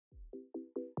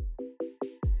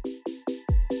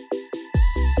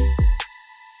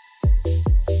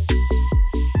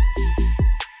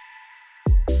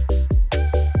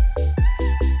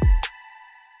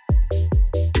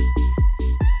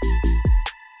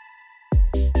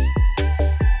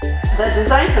The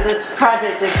design for this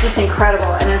project is just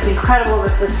incredible, and it's incredible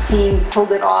that this team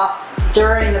pulled it off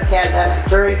during the pandemic,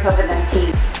 during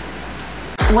COVID-19.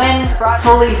 When brought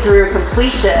fully through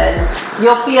completion,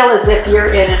 you'll feel as if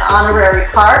you're in an honorary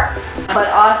park, but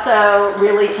also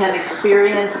really can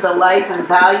experience the life and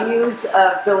values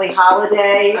of Billie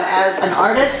Holiday as an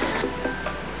artist.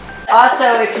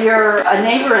 Also, if you're a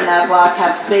neighbor in that block,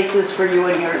 have spaces for you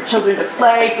and your children to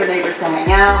play, for neighbors to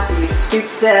hang out, for you to stoop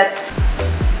sit.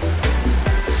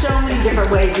 So many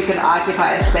different ways you can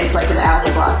occupy a space like an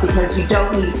alley block because you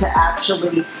don't need to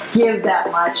actually give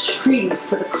that much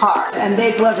credence to the car. And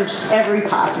they've leveraged every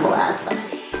possible aspect.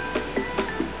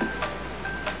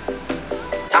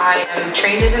 I am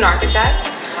trained as an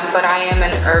architect, but I am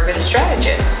an urban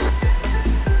strategist.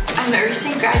 I'm a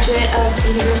recent graduate of the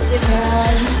University of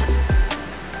Maryland.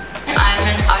 I'm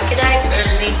an architect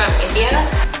originally from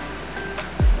India.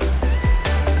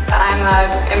 I'm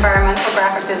an environmental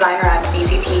graphic designer at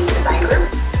BCT Design Group.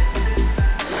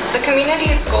 The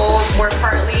community's goals were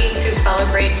partly to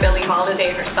celebrate Billie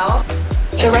Holiday herself.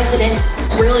 The residents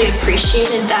really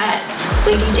appreciated that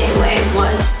Lady Day Way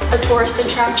was a tourist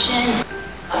attraction.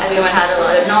 Everyone had a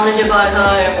lot of knowledge about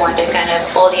her and wanted kind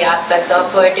of all the aspects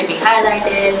of her to be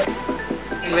highlighted.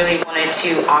 We really wanted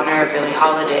to honor Billie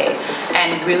Holiday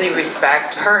and really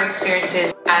respect her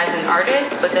experiences as an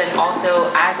artist, but then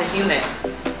also as a human.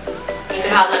 You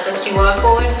could have like a QR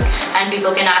code and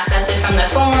people can access it from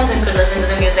their phones and could listen to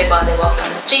the music while they walk down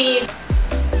the street.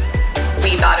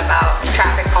 We thought about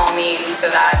traffic calming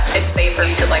so that it's safer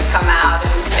to come out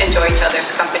and enjoy each other's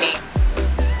company.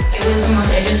 It was the most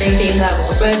interesting team that I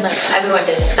worked with. Like everyone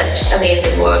did such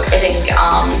amazing work. I think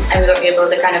and we were able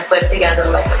to kind of put together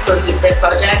like a cohesive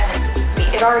project.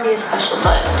 It already is special,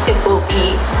 but it will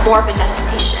be more of a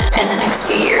destination in the next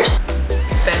few years.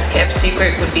 Best kept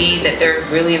secret would be that there are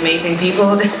really amazing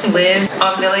people that live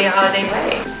on Billie Holiday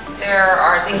Way. There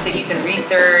are things that you can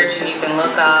research and you can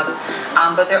look up,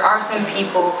 but there are some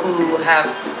people who have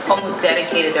almost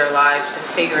dedicated their lives to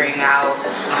figuring out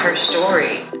her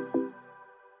story.